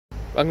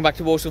Welcome back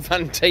to Walsall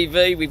Fan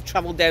TV. We've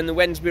travelled down the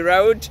Wednesbury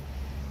Road.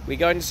 We're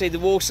going to see the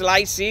Walsall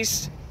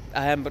Aces.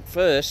 But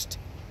first,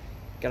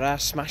 got our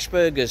smash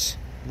burgers.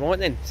 Right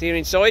then, see you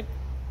inside.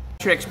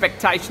 What's your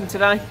expectation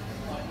today?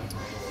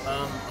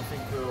 I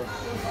think we'll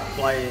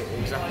play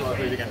exactly like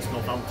we did against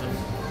Northampton.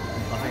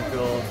 I think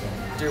we'll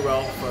do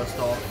well first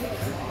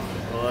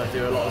half. We'll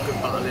do a lot of good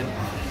battling.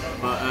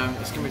 But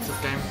it's going to be a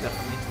tough game,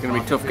 definitely. It's going to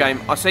be a tough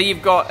game. I see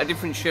you've got a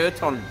different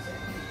shirt on.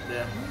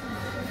 Yeah,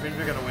 I think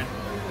we're going to win.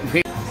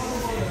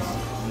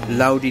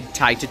 Loaded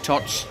tater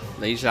tots.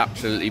 These are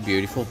absolutely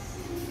beautiful.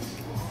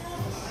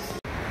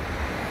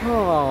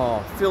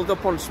 Oh, filled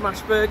up on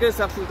smash burgers,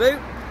 that'll do.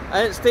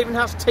 Stephen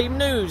has team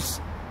news.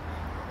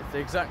 It's the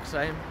exact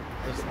same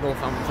as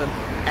Northampton.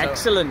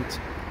 Excellent. So,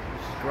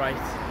 which is great,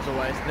 as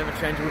always. Never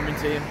change a winning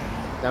team.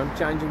 Don't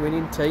change a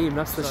winning team,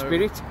 that's the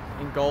spirit.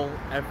 In goal,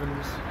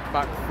 Evans,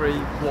 back three,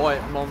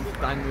 White, Mont,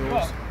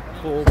 Daniels,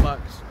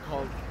 fullbacks,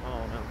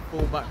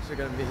 fullbacks are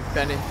going to be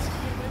Bennett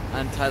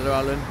and Taylor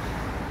Allen.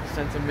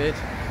 Centre mid,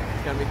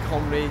 it's going to be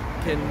Comley,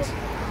 Kins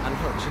and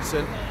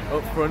Hutchinson.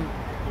 Up front,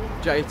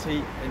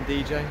 JT and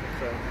DJ.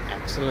 So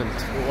excellent.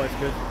 Always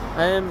good.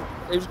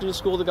 Who's going to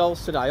score the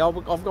goals today?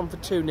 I've gone for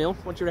 2-0.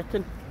 What do you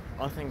reckon?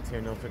 I think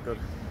 2-0 for good.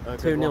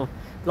 2-0.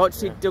 I'd like to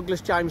see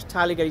Douglas James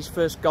Taylor get his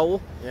first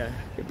goal. Yeah.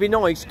 It'd be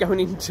nice going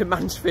into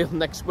Mansfield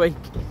next week,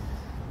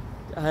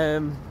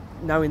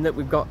 knowing that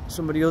we've got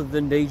somebody other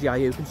than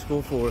DJ who can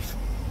score for us.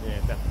 Yeah,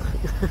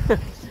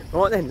 definitely.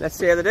 Right then, let's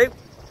see how they do.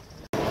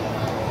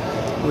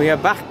 We are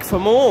back for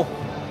more.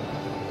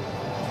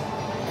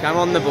 Come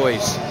on, the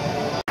boys.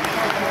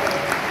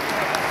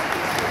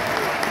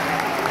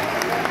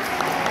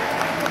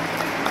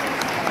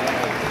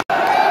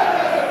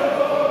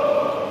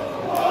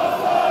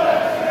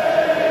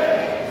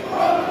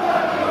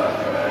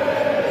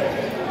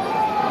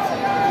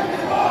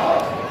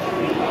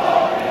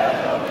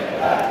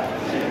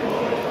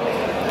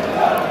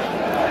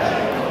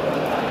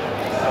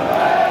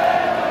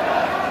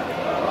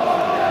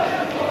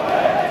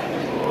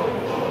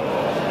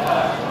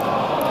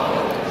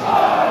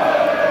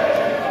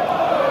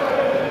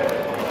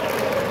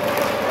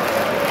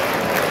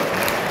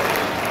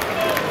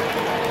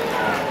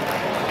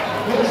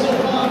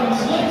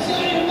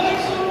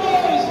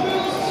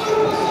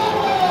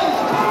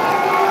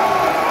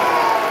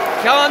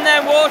 Come on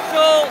then,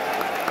 Walsall!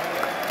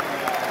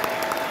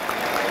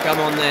 Come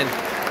on then.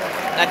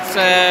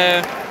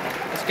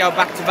 Let's go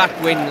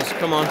back-to-back wins.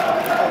 Come on.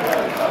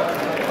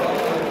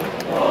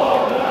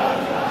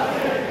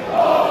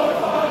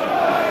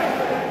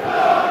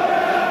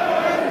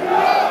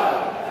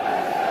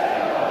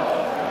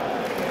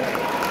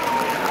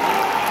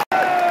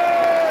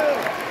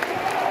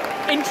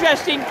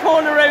 Interesting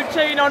corner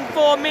routine on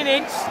 4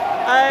 minutes.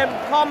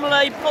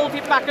 Comley pulled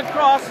it back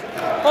across.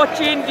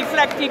 Hutchin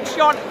deflected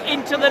shot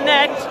into the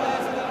net.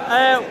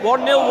 1-0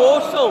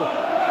 Walsall.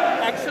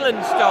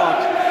 Excellent start.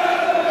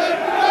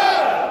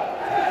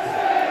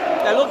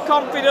 They look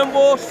confident,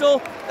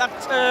 Walsall. That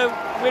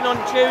win on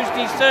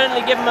Tuesday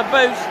certainly give them a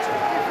boost.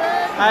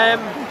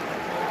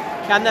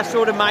 Can they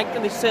sort of make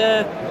this?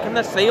 Can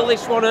they seal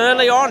this one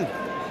early on?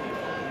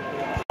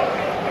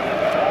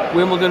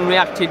 Wimbledon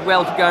reacted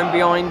well to going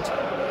behind.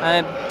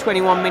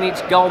 21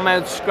 minutes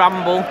goalmouth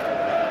scramble.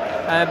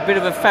 A bit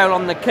of a foul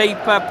on the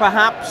keeper,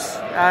 perhaps.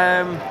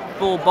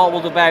 Ball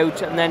bobbled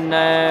about and then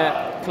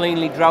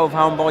cleanly drove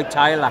home by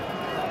Taylor.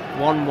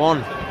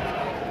 1-1.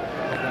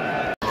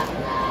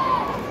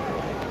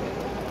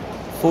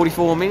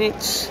 44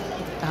 minutes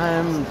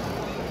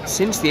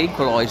since the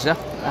equaliser,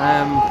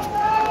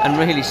 and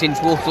really since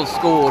Walsall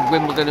scored,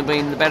 Wimbledon have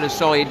been the better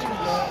side.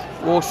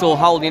 Walsall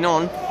holding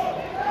on.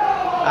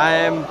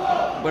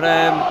 But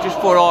just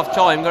before half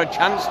time, got a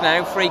chance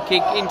now. Free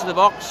kick into the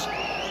box.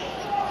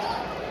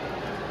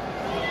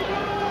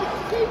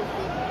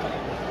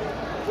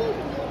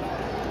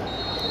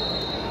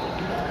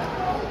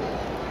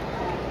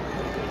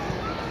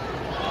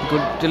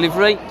 Good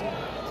delivery.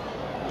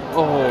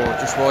 Oh,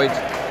 just wide.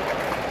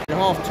 In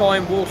half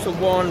time, Walsall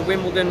 1,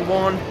 Wimbledon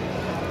 1.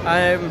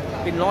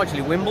 Been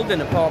largely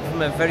Wimbledon, apart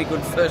from a very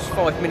good first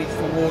 5 minutes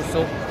for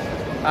Walsall.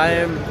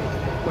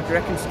 What do you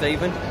reckon,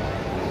 Stephen?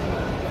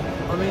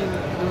 I mean,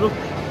 we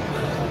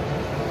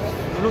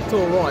looked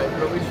alright,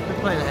 but we've just been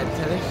playing head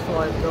tennis for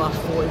like the last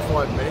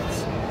 45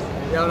 minutes.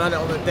 We haven't had it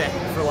on the deck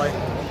for like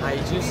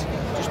ages.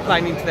 Just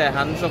playing into their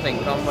hands, I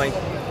think, aren't we?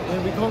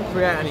 Yeah, we can't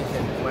create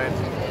anything when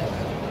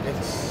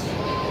it's,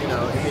 you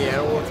know, in the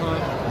air all the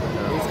time.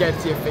 You need to get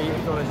to your feet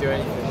if you want to do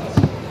anything.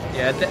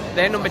 Yeah,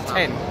 their number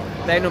 10.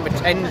 Their number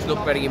 10s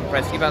look very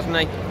impressive, hasn't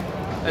they?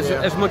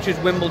 As much as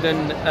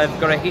Wimbledon have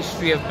got a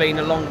history of being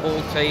a long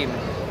ball team,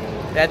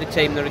 they're the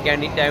team that are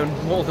getting it down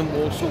more than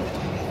Walsall.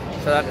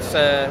 So that's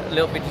a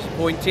little bit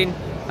disappointing.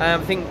 I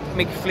think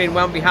Mick Flynn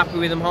won't be happy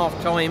with them half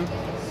time,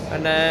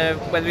 and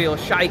whether he'll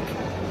shake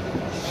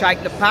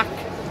the pack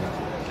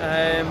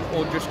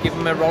or just give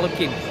them a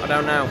rollicking, I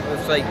don't know. We'll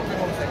see.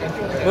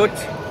 But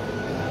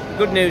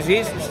good news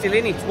is we're still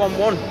in it.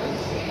 1-1.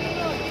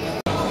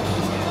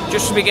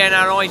 Just as we get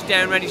our eyes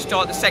down, ready to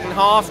start the second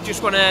half,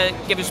 just want to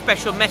give a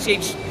special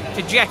message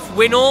to Jeff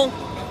Winnall,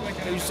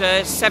 who's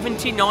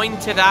 79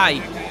 today.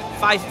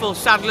 Faithful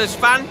Saddlers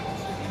fan.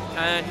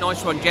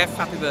 Nice one, Jeff.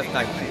 Happy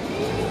birthday.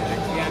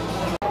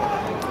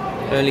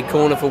 Early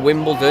corner for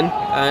Wimbledon.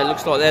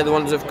 Looks like they're the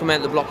ones that have come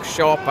out the block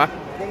sharper.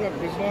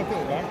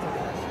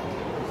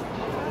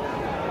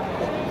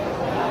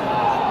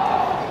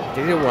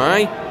 Did it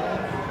away.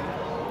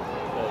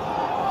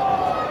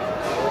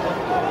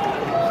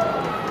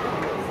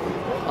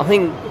 I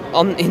think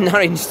in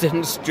that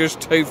instance,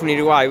 just hoofing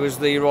it away was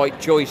the right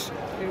choice.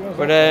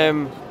 But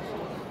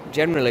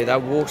generally,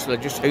 that Walsall are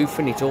just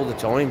hoofing it all the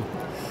time.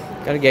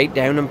 Got to get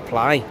down and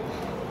play.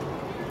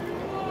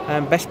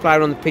 Best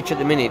player on the pitch at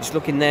the minute is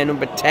looking there,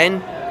 number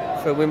 10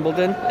 for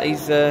Wimbledon.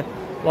 He's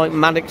like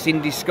Maddox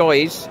in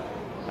disguise,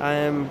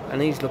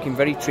 and he's looking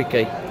very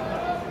tricky.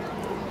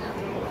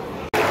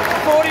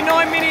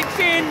 49 minutes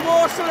in,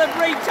 Walsall have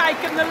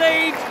retaken the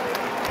lead.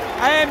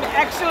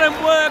 Excellent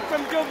work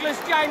from Douglas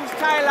James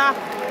Taylor.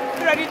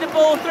 Threaded the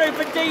ball through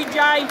for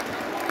DJ.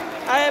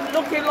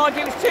 Looking like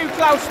it was too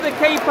close to the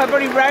keeper,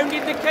 but he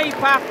rounded the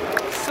keeper,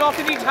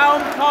 slotted it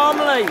home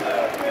calmly.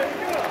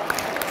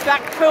 It's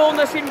that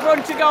coolness in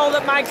front of goal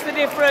that makes the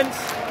difference.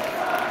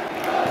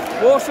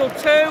 Walsall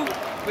 2,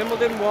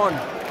 Wimbledon 1.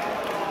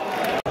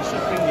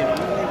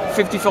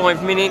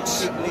 55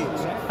 minutes.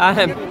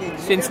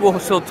 Since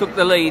Walsall took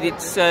the lead,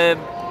 it's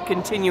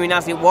continuing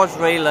as it was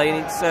really,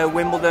 and it's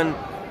Wimbledon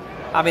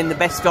having the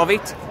best of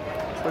it.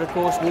 But of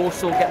course,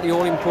 Walsall get the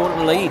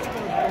all-important lead.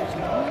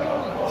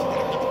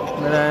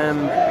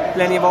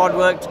 Plenty of hard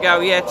work to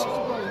go yet.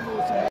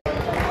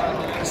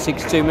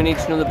 62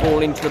 minutes, another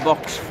ball into the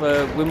box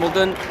for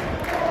Wimbledon.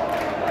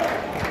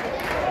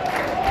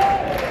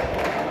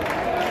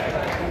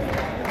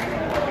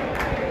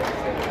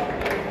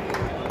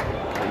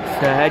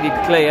 So headed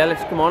clear.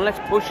 Let's come on. Let's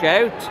push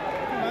out.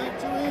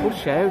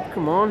 Push out.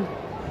 Come on.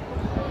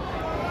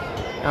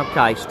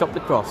 Okay, stop the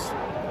cross.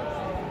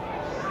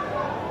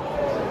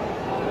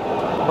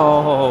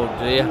 Oh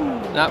dear,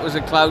 that was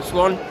a close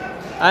one.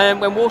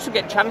 When Walsall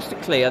get a chance to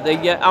clear,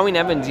 Owen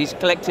Evans is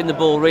collecting the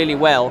ball really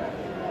well.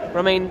 But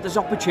I mean, there's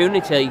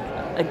opportunity,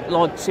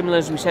 like similar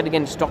as we said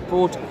against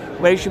Stockport,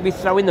 where he should be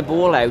throwing the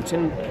ball out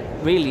and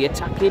really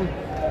attacking,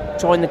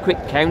 trying the quick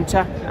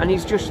counter, and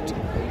he's just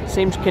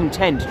seems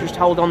content to just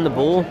hold on the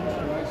ball.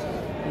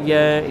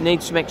 Yeah, he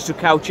needs some extra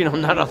coaching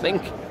on that, I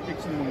think.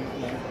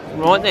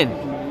 Right then,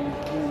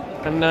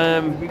 and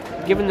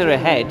given they're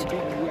ahead,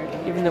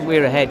 given that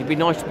we're ahead, it'd be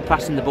nice to be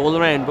passing the ball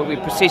around, but we're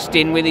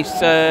persisting with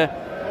this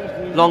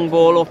long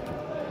ball up,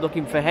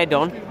 looking for head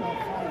on.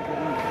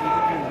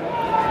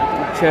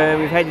 Which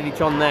we've headed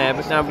it on there,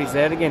 but nobody's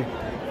there again.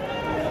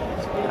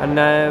 And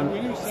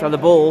so the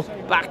ball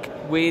back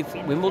with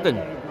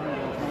Wimbledon.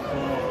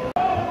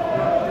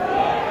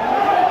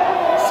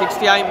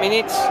 68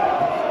 minutes.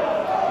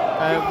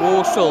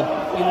 Walsall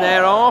in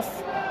their half.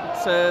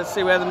 Let's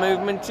see where the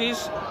movement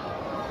is.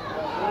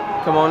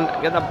 Come on,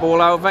 get that ball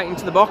over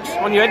into the box.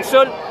 On your head,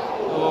 son.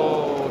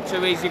 Oh,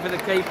 too easy for the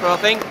keeper, I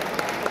think.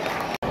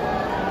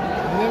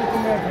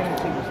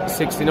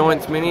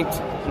 69th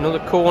minute. Another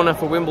corner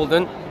for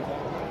Wimbledon.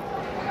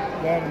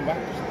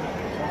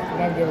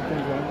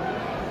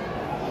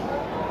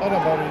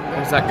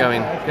 How's that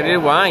going? Get it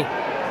away.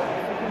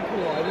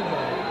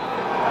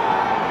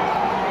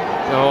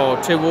 Oh,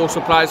 two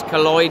Walsall players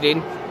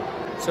colliding,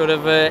 sort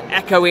of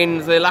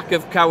echoing the lack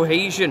of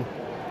cohesion.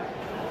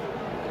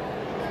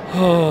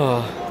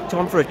 Oh,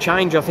 time for a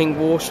change, I think.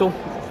 Walsall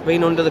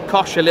been under the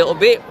cosh a little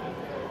bit.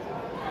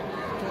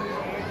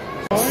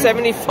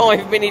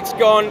 75 minutes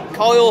gone.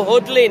 Kyle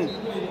Hudlin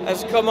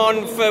has come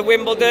on for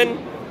Wimbledon.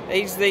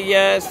 He's the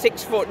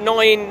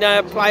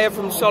 6'9" player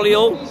from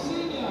Solihull.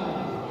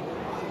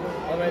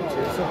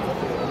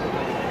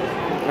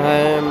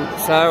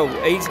 So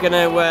he's going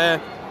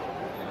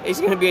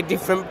to be a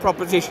different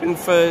proposition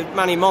for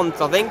Manny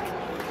Month, I think.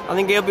 I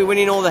think he'll be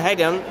winning all the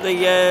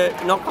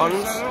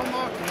knock-ons.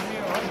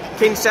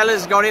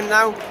 Kinsella's got him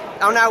now.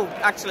 Oh no,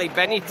 actually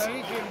Bennett.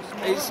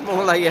 He's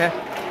smaller, yeah.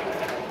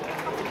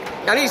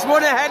 And he's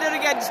won a header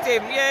against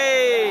him.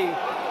 Yay!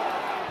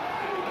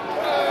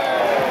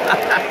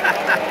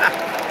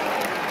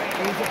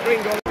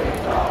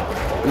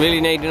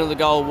 Really need another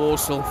goal,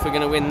 Walsall, if we're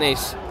going to win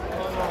this.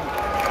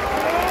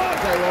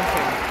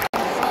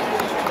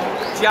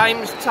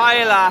 James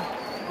Taylor,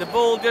 the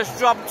ball just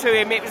dropped to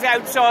him. It was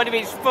outside of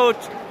his foot.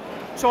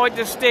 Tried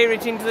to steer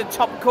it into the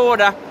top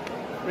corner,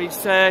 but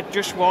it's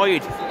just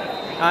wide.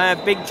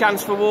 Big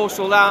chance for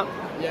Walsall, that.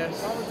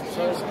 Yes.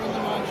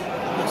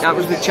 That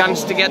was the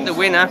chance to get the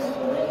winner.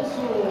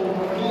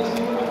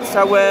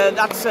 So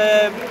that's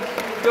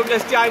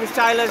Douglas James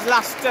Taylor's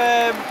last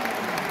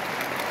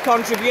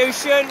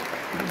contribution.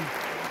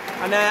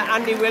 And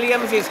Andy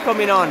Williams is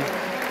coming on.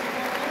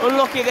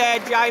 Unlucky there,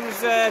 James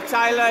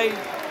Taylor.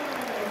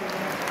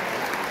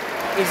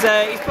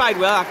 He's played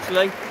well,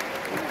 actually.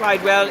 He's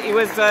played well. He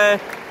was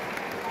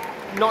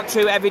not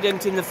too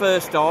evident in the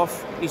first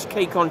half. His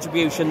key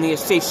contribution, the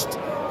assist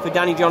for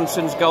Danny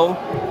Johnson's goal.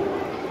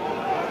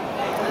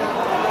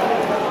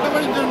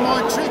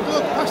 my trick,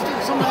 look, passed it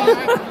to somebody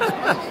else.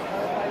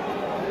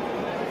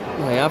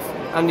 They have.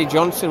 Andy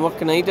Johnson, what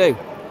can he do?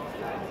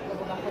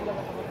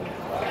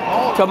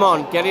 Come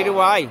on, get it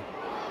away.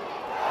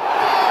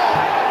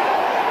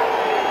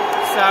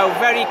 So,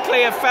 very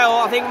clear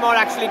foul. I think we might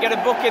actually get a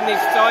booking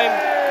this time.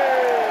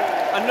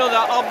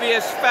 Another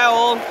obvious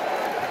foul.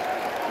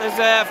 There's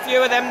a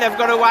few of them they've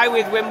got away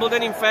with,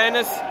 Wimbledon, in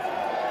fairness.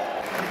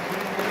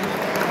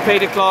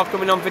 Peter Clark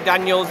coming on for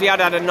Daniels. He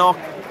had a knock.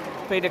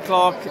 Peter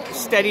Clark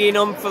steadying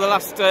him for the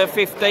last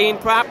 15,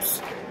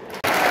 perhaps.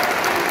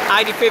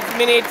 85th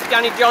minute,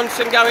 Danny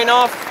Johnson going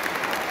off.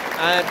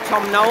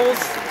 Tom Knowles,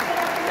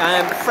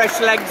 fresh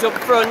legs up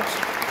front.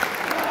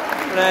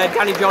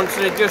 Danny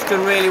Johnson had just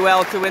done really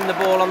well to win the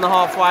ball on the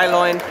halfway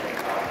line.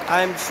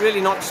 It's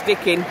really not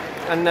sticking,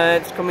 and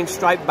it's coming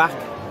straight back.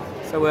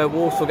 So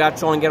Walsall got to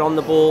try and get on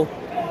the ball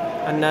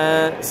and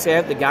see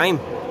out the game.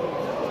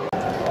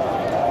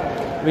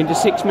 We're into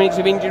 6 minutes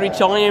of injury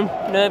time.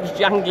 Nerves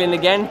jangling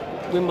again.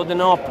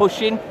 Wimbledon are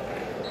pushing.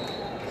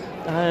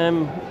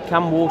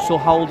 Can Walsall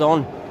hold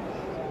on?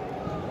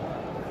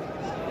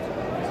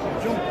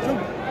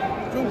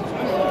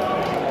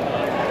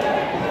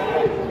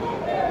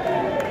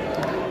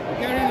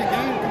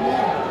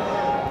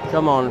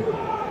 Come on,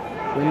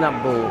 win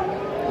that ball.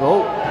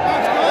 Oh,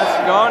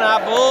 that's gone,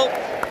 that ball.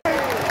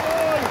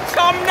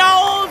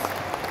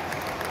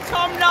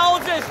 Tom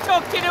Knowles has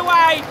tucked it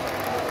away.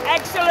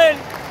 Excellent.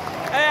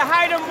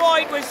 Hayden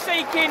White was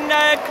seeking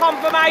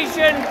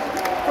confirmation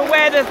for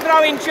where the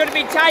throw-in should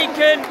be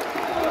taken,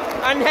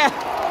 and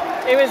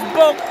he was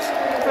booked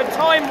for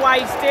time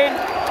wasting.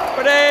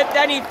 But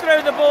then he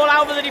threw the ball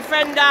over the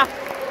defender.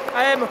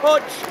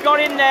 Hutch got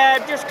in there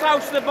just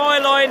close to the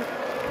byline,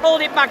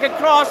 pulled it back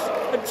across,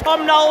 and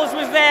Tom Knowles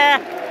was there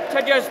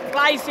to just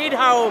place it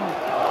home.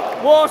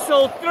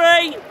 Walsall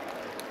 3,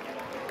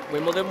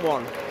 Wimbledon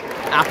 1.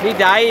 Happy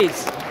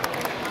days.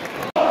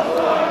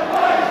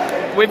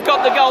 We've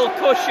got the goal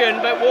cushion,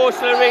 but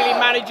Walsall are really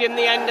managing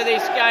the end of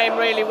this game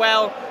really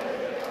well.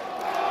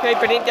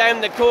 Keeping it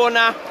down the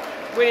corner,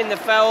 winning the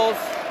fouls.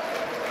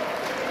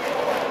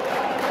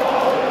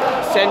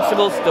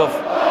 Sensible stuff.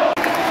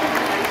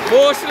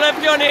 Walsall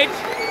have done it.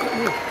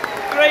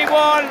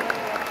 3-1.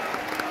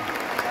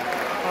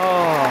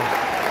 Oh.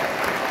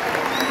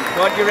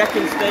 What do you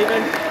reckon,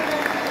 Stephen?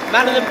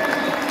 Man of the...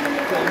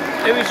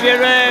 Who's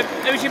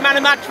your man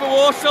of match for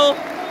Walsall?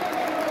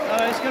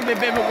 It's going to be a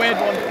bit of a weird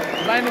one,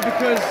 mainly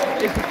because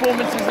his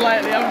performances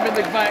lately haven't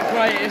been the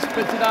greatest,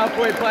 but today I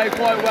thought he played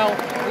quite well.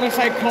 I'm going to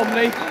say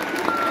Comley.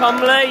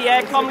 Comley,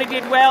 yeah, Comley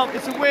did well.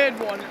 It's a weird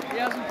one. He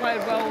hasn't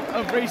played well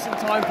of recent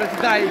time, but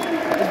today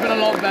he's been a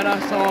lot better,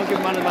 so I'll give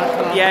him man of the match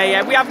for that.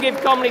 Yeah, we have given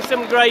Comley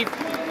some grief,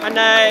 and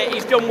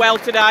he's done well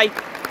today.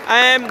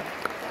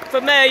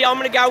 For me, I'm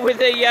going to go with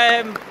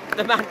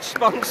the match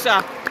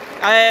sponsor,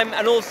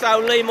 and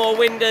also Leemore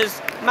Winders,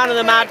 man of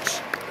the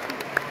match,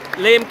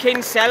 Liam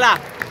Kinsella.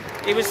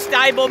 He was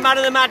stable man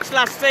of the match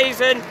last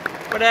season,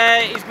 but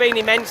he's been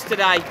immense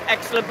today.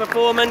 Excellent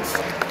performance.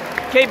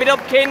 Keep it up,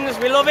 Kins,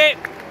 we love it.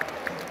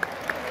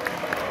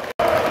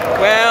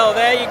 Well,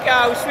 there you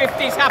go.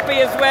 Swifty's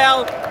happy as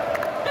well.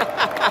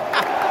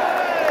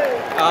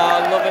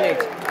 Oh, loving it.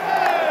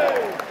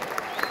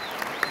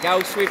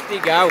 Go, Swifty,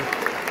 go.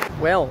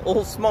 Well,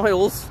 all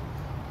smiles.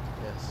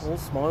 Yes. All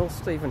smiles,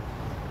 Stephen.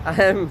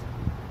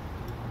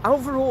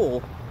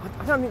 Overall, I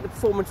don't think the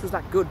performance was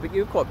that good, but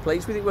you were quite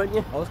pleased with it, weren't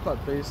you? I was quite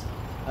pleased.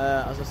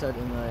 As I said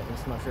in the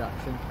instant match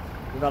reaction,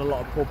 we've had a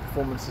lot of poor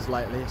performances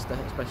lately,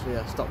 especially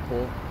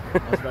Stockport.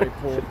 That was very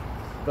poor.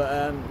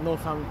 But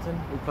Northampton,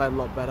 we played a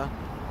lot better,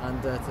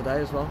 and today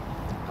as well,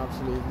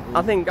 absolutely.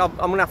 I think I'm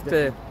going to have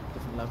to.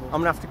 Different level.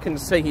 I'm going to have to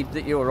concede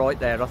that you're right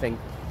there. I think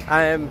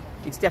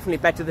it's definitely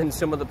better than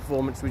some of the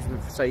performances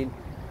we've seen,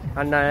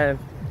 and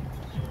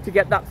to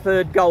get that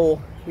third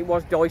goal, it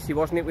was dicey,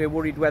 wasn't it? We were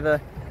worried whether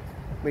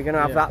we're going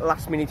to have that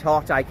last-minute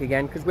heartache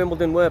again, because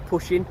Wimbledon were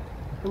pushing,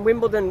 and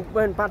Wimbledon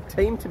weren't a bad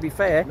team, to be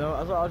fair. No,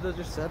 as I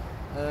just said,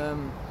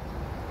 3-1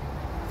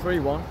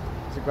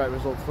 is a great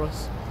result for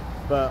us,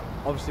 but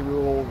obviously we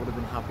all would have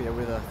been happier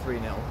with a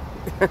 3-0.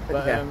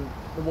 But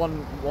the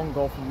one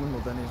goal from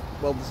Wimbledon is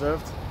well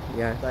deserved.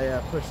 Yeah, they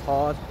pushed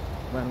hard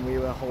when we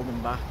were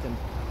holding back, and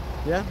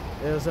yeah,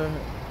 it was a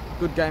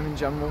good game in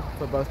general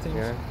for both teams.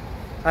 Yeah.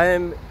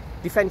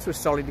 Defence was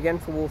solid again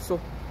for Walsall.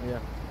 Yeah.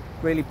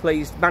 Really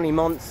pleased. Manny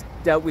Monts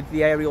dealt with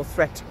the aerial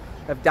threat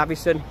of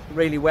Davison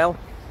really well,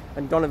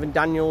 and Donovan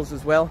Daniels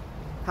as well.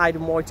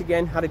 Hayden White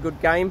again had a good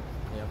game.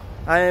 Yeah.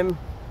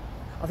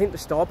 I think the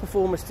star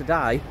performers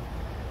today,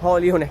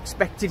 highly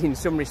unexpected in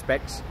some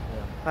respects.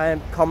 Yeah.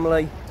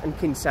 Comley and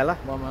Kinsella.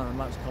 One man of the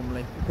match,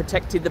 Comley.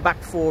 Protected the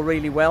back four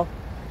really well,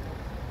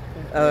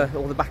 or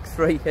the back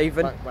three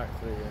even. Back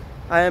three,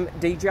 yeah.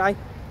 DJ,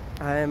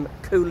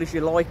 cool as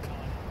you like,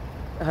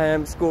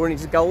 scoring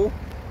his goal.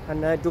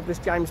 And Douglas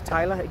James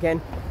Taylor, again,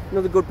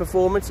 another good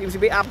performance. He was a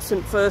bit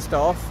absent first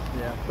half,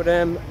 but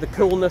the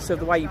coolness of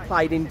the way he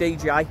played in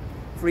DJ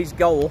for his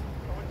goal,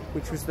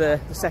 which was the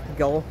second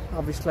goal,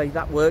 obviously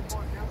that worked.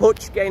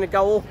 Hutch getting a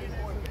goal,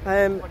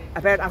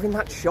 about having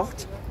that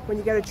shot. when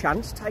you get a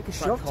chance, take a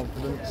shot.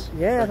 Confidence.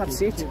 Yeah,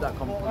 that's it. Keep that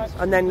confidence.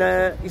 And then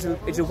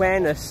his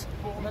awareness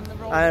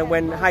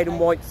when Hayden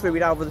White threw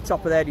it over the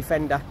top of their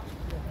defender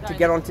to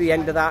get onto the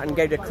end of that and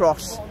get it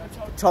across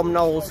Tom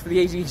Knowles for the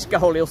easiest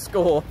goal he'll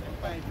score.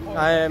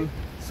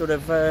 Sort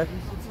of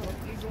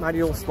made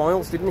it all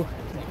smiles, didn't he?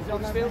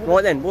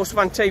 Right then, Walsall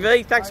Fan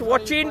TV, thanks for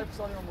watching.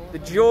 The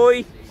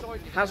joy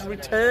has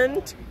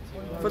returned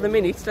for the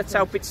minute. Let's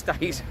hope it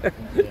stays.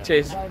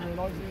 Cheers.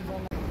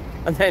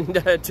 And then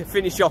to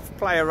finish off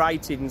player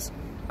ratings,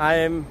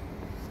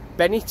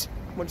 Bennett.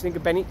 What do you think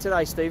of Bennett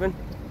today, Stephen?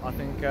 I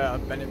think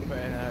Bennett put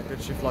in a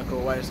good shift like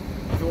always.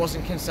 If it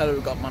wasn't Kinsella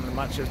who got man of the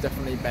match, it was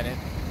definitely Bennett.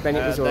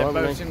 Bennett was They alright,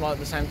 both wasn't seem like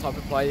the same type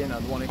of player, you know,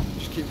 the one who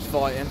just keeps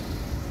fighting.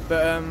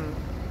 But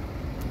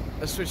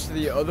let's switch to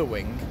the other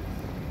wing,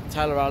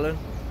 Taylor Allen.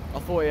 I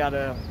thought he had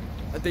a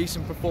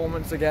decent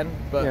performance again,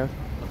 but yeah.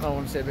 I kind of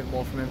want to see a bit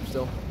more from him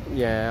still.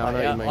 Yeah, I know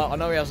what you mean. I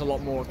know he has a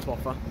lot more to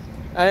offer.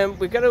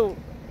 We're going to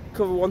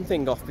cover one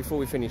thing off before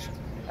we finish.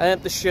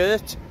 The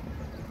shirt.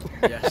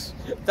 Yes.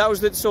 That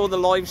was that saw the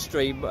live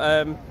stream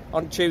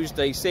on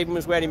Tuesday. Stephen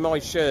was wearing my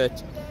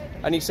shirt,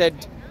 and he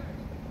said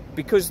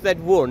because they'd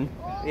won,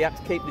 he had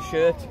to keep the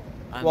shirt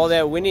while they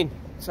were winning.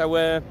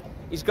 So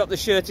he's got the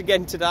shirt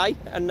again today,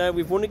 and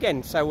we've won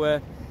again.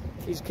 So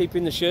he's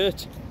keeping the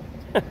shirt.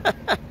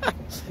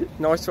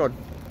 Nice one.